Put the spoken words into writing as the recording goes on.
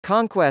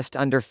conquest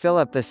under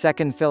Philip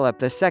II.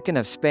 Philip II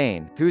of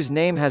Spain, whose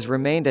name has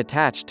remained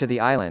attached to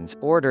the islands,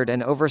 ordered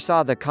and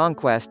oversaw the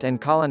conquest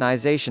and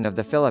colonization of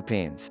the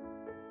Philippines.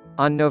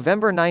 On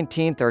November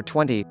 19 or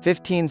 20,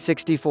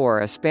 1564,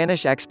 a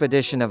Spanish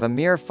expedition of a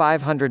mere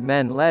 500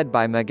 men led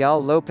by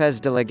Miguel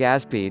López de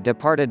Legazpi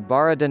departed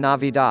Barra de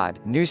Navidad,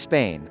 New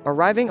Spain,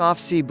 arriving off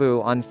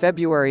Cebu on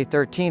February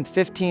 13,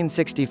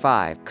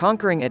 1565,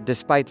 conquering it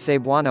despite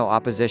Cebuano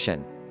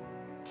opposition.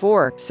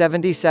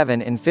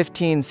 477 In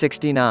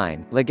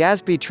 1569,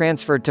 Legazpi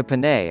transferred to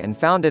Panay and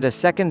founded a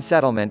second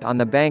settlement on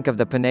the bank of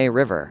the Panay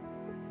River.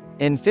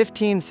 In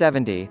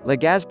 1570,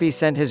 Legazpi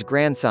sent his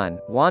grandson,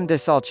 Juan de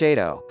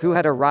Salcedo, who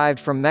had arrived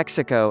from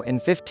Mexico in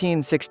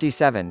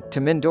 1567, to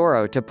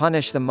Mindoro to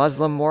punish the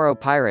Muslim Moro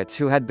pirates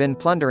who had been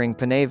plundering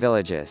Panay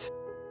villages.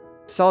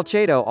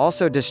 Salcedo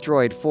also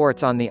destroyed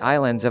forts on the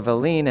islands of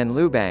Aline and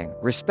Lubang,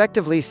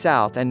 respectively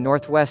south and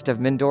northwest of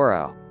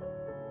Mindoro.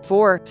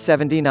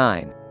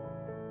 479.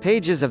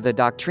 Pages of the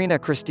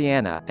Doctrina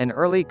Christiana, an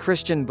early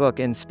Christian book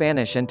in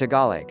Spanish and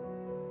Tagalog.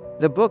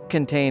 The book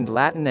contained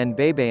Latin and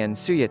Baybayin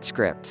Suyat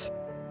scripts.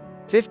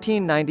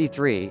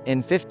 1593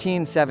 In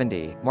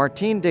 1570,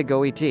 Martín de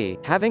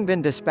Goiti, having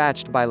been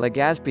dispatched by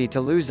Legazpi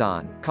to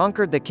Luzon,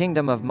 conquered the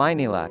kingdom of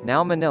Maynila,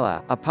 now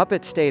Manila, a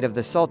puppet state of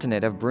the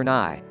Sultanate of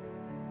Brunei.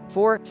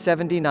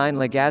 479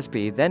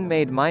 Legazpi then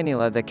made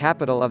Maynila the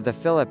capital of the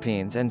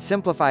Philippines and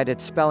simplified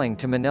its spelling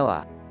to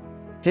Manila.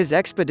 His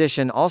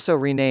expedition also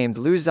renamed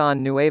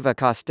Luzon Nueva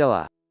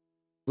Castilla.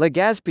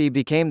 Legazpi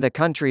became the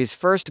country's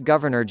first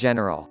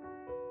governor-general.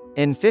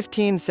 In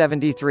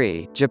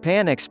 1573,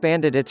 Japan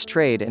expanded its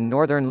trade in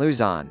northern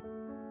Luzon.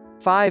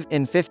 5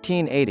 In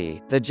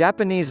 1580, the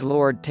Japanese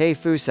Lord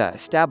Tae-Fusa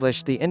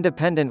established the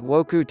independent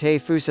Woku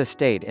Tae-Fusa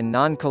state in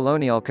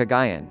non-colonial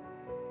Cagayan.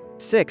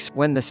 6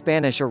 When the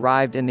Spanish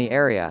arrived in the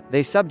area,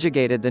 they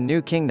subjugated the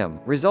new kingdom,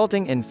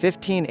 resulting in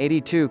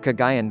 1582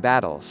 Cagayan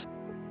battles.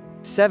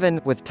 7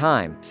 With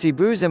time,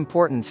 Cebu's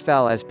importance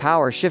fell as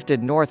power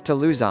shifted north to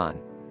Luzon.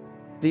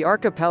 The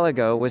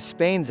archipelago was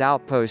Spain's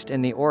outpost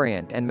in the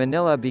Orient and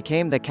Manila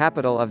became the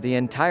capital of the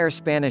entire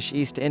Spanish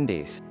East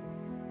Indies.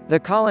 The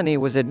colony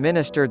was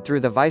administered through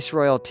the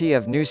Viceroyalty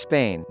of New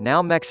Spain,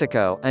 now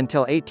Mexico,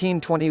 until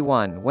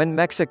 1821 when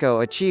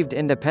Mexico achieved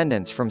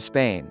independence from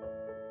Spain.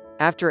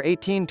 After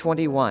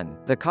 1821,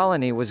 the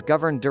colony was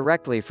governed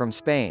directly from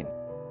Spain.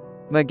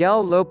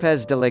 Miguel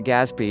López de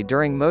Legazpi.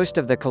 During most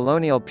of the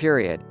colonial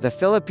period, the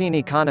Philippine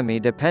economy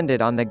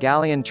depended on the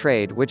galleon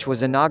trade, which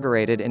was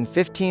inaugurated in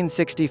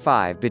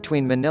 1565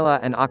 between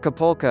Manila and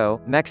Acapulco,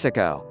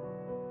 Mexico.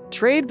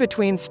 Trade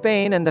between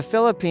Spain and the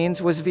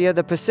Philippines was via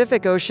the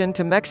Pacific Ocean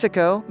to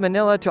Mexico,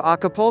 Manila to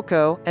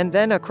Acapulco, and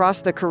then across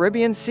the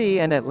Caribbean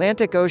Sea and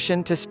Atlantic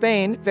Ocean to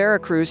Spain,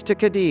 Veracruz to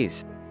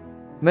Cadiz.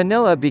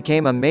 Manila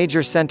became a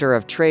major center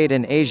of trade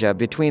in Asia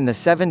between the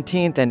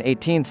 17th and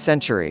 18th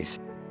centuries.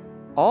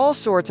 All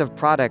sorts of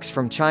products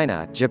from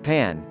China,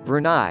 Japan,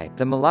 Brunei,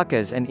 the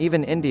Moluccas and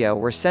even India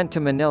were sent to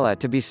Manila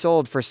to be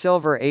sold for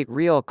silver 8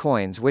 real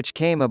coins which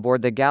came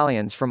aboard the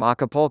galleons from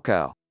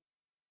Acapulco.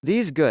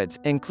 These goods,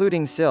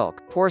 including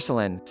silk,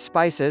 porcelain,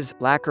 spices,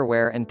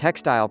 lacquerware and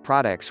textile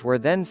products were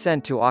then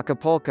sent to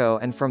Acapulco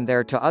and from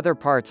there to other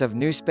parts of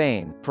New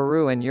Spain,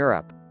 Peru and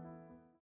Europe.